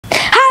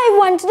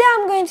everyone, today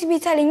I'm going to be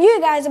telling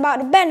you guys about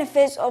the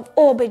benefits of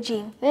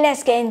aubergine.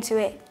 Let's get into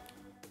it.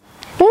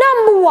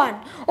 Number 1.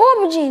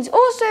 Aubergines,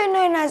 also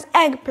known as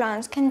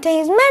eggplants,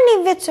 contains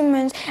many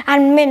vitamins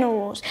and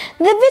minerals.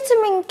 The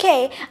vitamin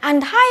K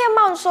and high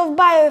amounts of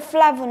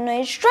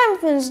bioflavonoids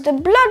strengthens the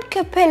blood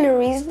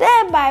capillaries,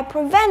 thereby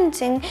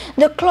preventing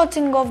the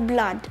clotting of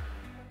blood.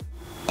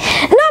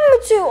 Number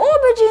 2.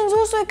 Aubergines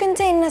also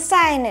contain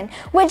methionine,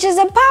 which is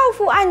a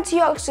powerful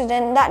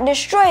antioxidant that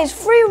destroys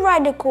free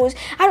radicals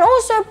and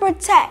also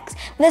protects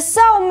the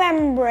cell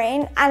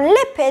membrane and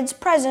lipids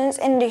present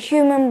in the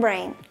human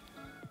brain.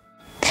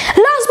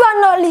 Last but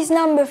not least,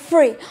 number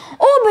 3.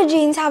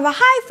 Aubergines have a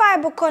high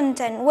fiber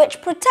content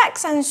which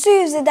protects and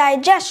soothes the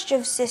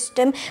digestive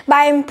system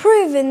by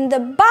improving the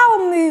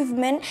bowel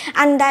movement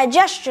and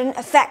digestion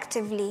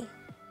effectively.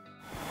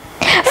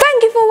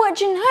 Thank you for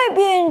watching, hope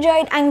you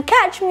enjoyed, and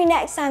catch me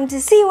next time to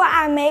see what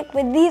I make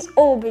with these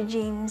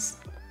aubergines.